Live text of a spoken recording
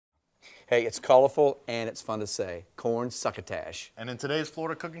Hey, it's colorful and it's fun to say. Corn succotash. And in today's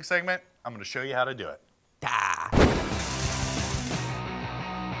Florida cooking segment, I'm going to show you how to do it.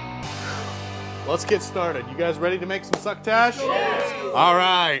 Let's get started. You guys ready to make some succotash? Yes. All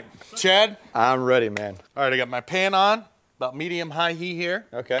right. Chad? I'm ready, man. All right, I got my pan on, about medium-high heat here.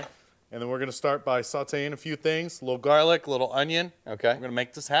 Okay. And then we're going to start by sauteing a few things. A little garlic, a little onion. Okay. We're going to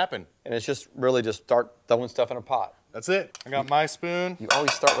make this happen. And it's just really just start throwing stuff in a pot. That's it. I got my spoon. You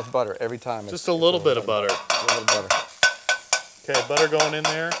always start with butter every time. Just a little bit of butter. A little butter. Okay, butter going in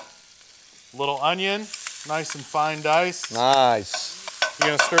there. A little onion, nice and fine dice. Nice. You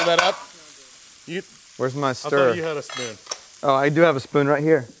going to stir that up? Where's my I stir? thought you had a spoon. Oh, I do have a spoon right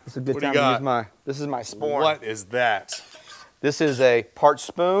here. It's a good What time do you to got? use this is my sporn. What is that? This is a part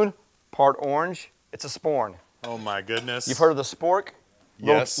spoon, part orange. It's a sporn. Oh my goodness. You've heard of the spork?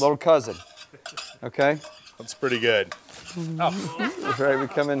 Yes. Little cousin. Okay? That's pretty good. Oh. That's right, we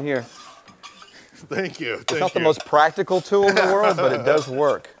come in here. Thank you. It's not the most practical tool in the world, but it does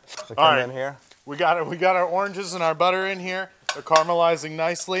work. So come in here. We got our oranges and our butter in here. They're caramelizing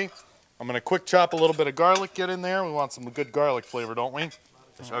nicely. I'm gonna quick chop a little bit of garlic, get in there. We want some good garlic flavor, don't we?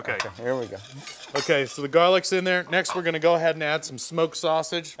 Okay. Here we go. Okay, so the garlic's in there. Next, we're gonna go ahead and add some smoked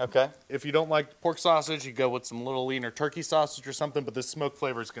sausage. Okay. If you don't like pork sausage, you go with some little leaner turkey sausage or something, but this smoked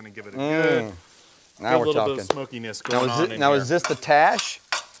flavor is gonna give it a good little bit of smokiness going on in here. Now is this the tash?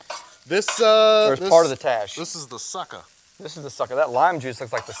 This, or is part of the tash? This is the succa. This is the sucker. That lime juice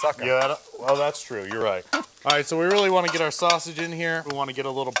looks like the sucker. Yeah, well, that's true. You're right. All right, so we really want to get our sausage in here. We want to get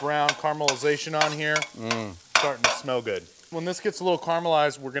a little brown caramelization on here. Starting to smell good. When this gets a little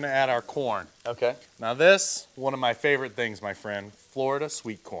caramelized, we're going to add our corn. Okay. Now this, one of my favorite things, my friend, Florida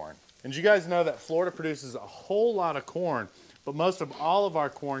sweet corn. And you guys know that Florida produces a whole lot of corn, but most of all of our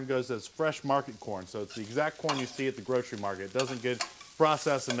corn goes as fresh market corn. So it's the exact corn you see at the grocery market. It doesn't get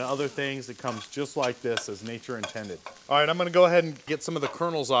processed into other things. It comes just like this, as nature intended. All right, I'm gonna go ahead and get some of the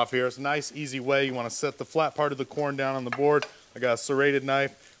kernels off here. It's a nice, easy way. You wanna set the flat part of the corn down on the board. I got a serrated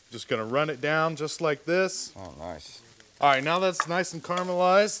knife. I'm just gonna run it down just like this. Oh, nice. All right, now that's nice and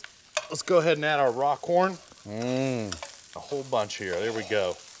caramelized, let's go ahead and add our raw corn. A whole bunch here, there we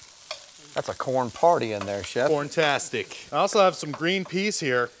go. That's a corn party in there, Chef. Corntastic. I also have some green peas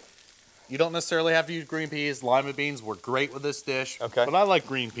here. You don't necessarily have to use green peas. Lima beans work great with this dish. Okay. But I like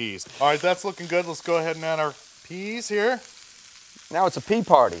green peas. All right, that's looking good. Let's go ahead and add our peas here. Now it's a pea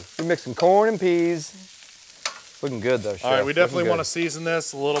party. We're mixing corn and peas. Looking good though, Chef. All right, we definitely want to season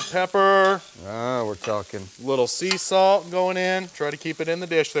this. A little pepper. Oh, we're talking. A little sea salt going in. Try to keep it in the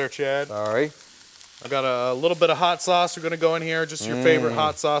dish there, Chad. Sorry. I got a little bit of hot sauce we're gonna go in here. Just your favorite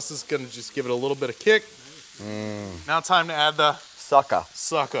hot sauce is gonna just give it a little bit of kick. Now time to add the succa.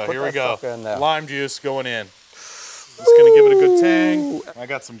 Here we go. Lime juice going in. It's gonna give it a good tang. I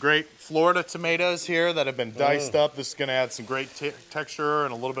got some great Florida tomatoes here that have been diced up. This is gonna add some great texture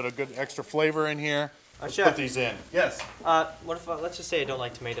and a little bit of good extra flavor in here. Let's put these in. Yes. What if, let's just say I don't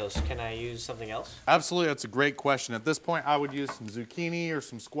like tomatoes. Can I use something else? Absolutely, that's a great question. At this point, I would use some zucchini or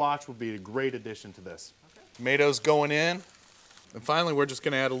some squash would be a great addition to this. Okay. Tomatoes going in. And finally, we're just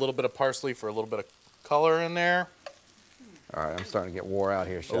gonna add a little bit of parsley for a little bit of color in there. All right, I'm starting to get wore out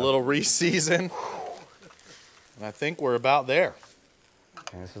here, Chef. A little re-season. And I think we're about there.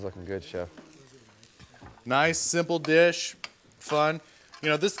 Okay, this is looking good, Chef. Nice, simple dish, fun. You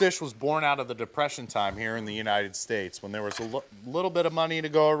know, this dish was born out of the Depression time here in the United States when there was a little bit of money to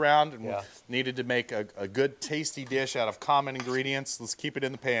go around and needed to make a good, tasty dish out of common ingredients. Let's keep it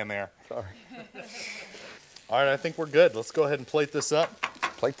in the pan there. Sorry. All right, I think we're good. Let's go ahead and plate this up.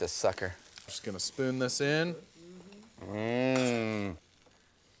 Plate this sucker. Just gonna spoon this in.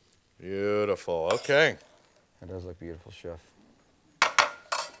 Beautiful, okay. That does look beautiful, Chef.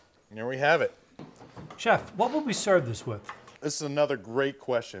 And here we have it. Chef, what would we serve this with? This is another great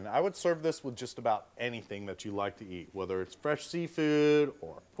question. I would serve this with just about anything that you like to eat, whether it's fresh seafood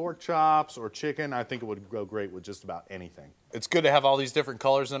or pork chops or chicken. I think it would go great with just about anything. It's good to have all these different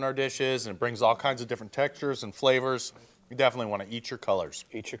colors in our dishes, and it brings all kinds of different textures and flavors. You definitely want to eat your colors.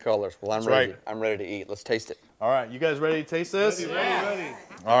 Eat your colors. Well, I'm ready. I'm ready to eat. Let's taste it. All right, you guys ready to taste this? Ready.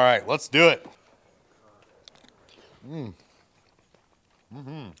 All right, let's do it.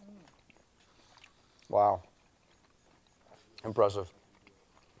 Wow. Impressive.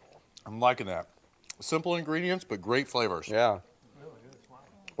 I'm liking that. Simple ingredients, but great flavors. Yeah.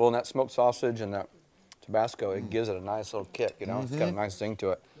 Well, and that smoked sausage and that Tabasco, it gives it a nice little kick, you know? It's got a nice zing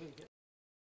to it.